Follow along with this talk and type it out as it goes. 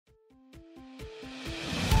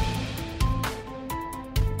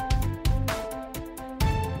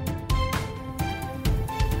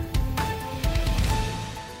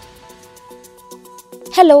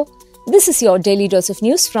Hello, this is your daily dose of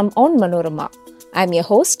news from Onmanorama. I'm your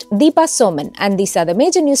host, Deepa Soman, and these are the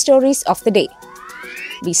major news stories of the day.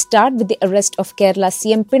 We start with the arrest of Kerala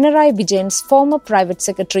CM Pinarayi Vijayan's former private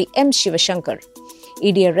secretary M. Shivashankar.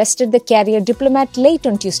 ED arrested the career diplomat late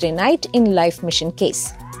on Tuesday night in Life Mission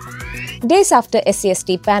case. Days after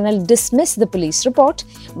SCST panel dismissed the police report,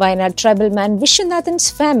 Wayanad tribal man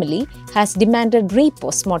Vishwanathan's family has demanded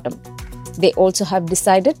re-postmortem. They also have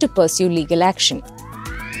decided to pursue legal action.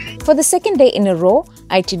 For the second day in a row,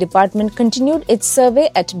 IT department continued its survey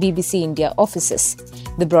at BBC India offices.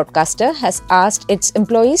 The broadcaster has asked its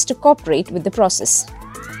employees to cooperate with the process.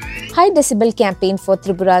 High decibel campaign for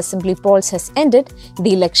Tripura Assembly polls has ended.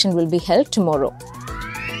 The election will be held tomorrow.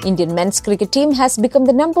 Indian men's cricket team has become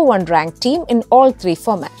the number one ranked team in all three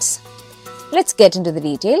formats. Let's get into the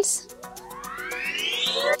details.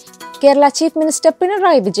 Kerala Chief Minister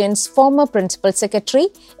Pinarayi Vijayan's former Principal Secretary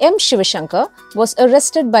M. Shivashankar was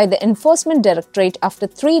arrested by the Enforcement Directorate after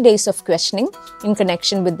 3 days of questioning in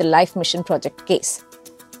connection with the Life Mission project case.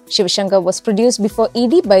 Shivashankar was produced before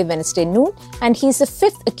ED by Wednesday noon and he is the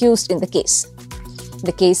fifth accused in the case.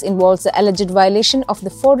 The case involves the alleged violation of the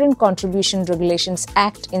Foreign Contribution Regulations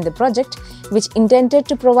Act in the project, which intended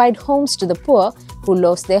to provide homes to the poor who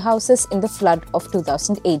lost their houses in the flood of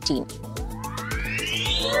 2018.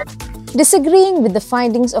 Disagreeing with the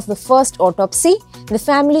findings of the first autopsy, the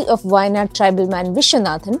family of Wayanad tribal man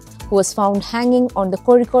Vishwanathan, who was found hanging on the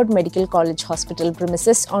Kozhikode Medical College Hospital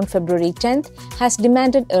premises on February 10th, has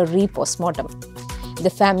demanded a re-postmortem. The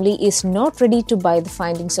family is not ready to buy the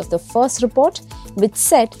findings of the first report, which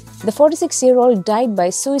said the 46-year-old died by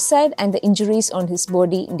suicide and the injuries on his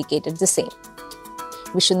body indicated the same.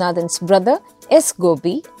 Vishwanathan's brother, S.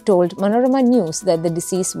 Gopi, told Onmanorama News that the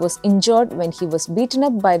deceased was injured when he was beaten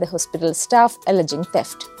up by the hospital staff alleging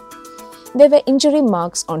theft. There were injury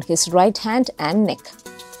marks on his right hand and neck.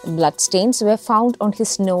 Blood stains were found on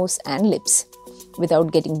his nose and lips.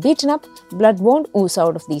 Without getting beaten up, blood won't ooze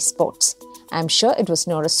out of these spots. I'm sure it was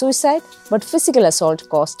not a suicide, but physical assault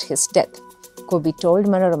caused his death, Gopi told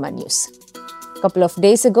Onmanorama News. A couple of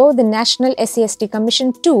days ago, the National SCST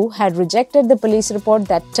Commission too had rejected the police report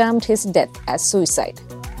that termed his death as suicide.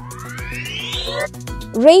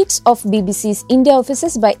 Raids of BBC's India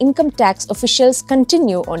offices by income tax officials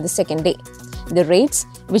continue on the second day. The raids,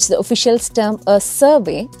 which the officials term a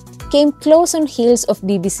survey, came close on heels of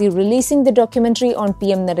BBC releasing the documentary on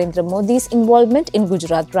PM Narendra Modi's involvement in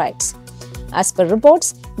Gujarat riots. As per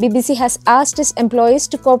reports, BBC has asked its employees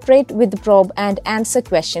to cooperate with the probe and answer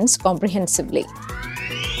questions comprehensively.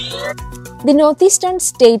 The northeastern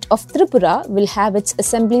state of Tripura will have its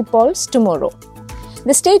assembly polls tomorrow.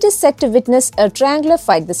 The state is set to witness a triangular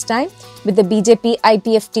fight this time, with the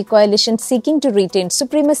BJP-IPFT coalition seeking to retain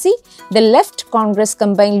supremacy, the left Congress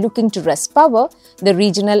combine looking to wrest power, the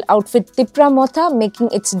regional outfit Tipra Motha making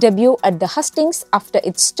its debut at the hustings after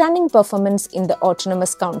its stunning performance in the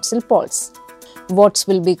Autonomous Council polls. Votes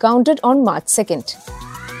will be counted on March 2nd.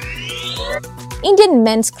 Indian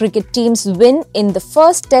men's cricket team's win in the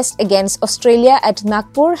first test against Australia at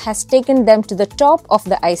Nagpur has taken them to the top of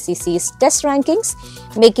the ICC's test rankings,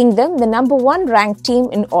 making them the number one ranked team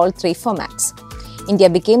in all three formats. India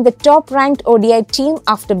became the top-ranked ODI team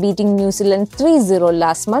after beating New Zealand 3-0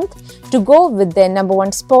 last month to go with their number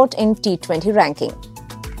one spot in T20 ranking.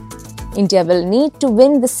 India will need to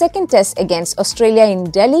win the second test against Australia in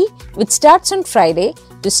Delhi, which starts on Friday,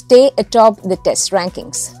 to stay atop the test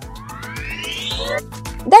rankings.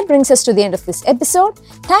 That brings us to the end of this episode.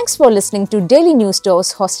 Thanks for listening to Daily News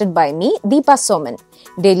Dose hosted by me, Deepa Soman.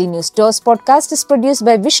 Daily News Dose podcast is produced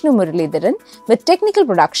by Vishnu Muralidharan with technical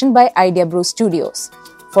production by Idea Brew Studios.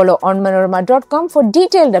 Follow onmanorama.com for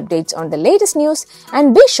detailed updates on the latest news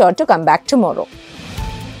and be sure to come back tomorrow.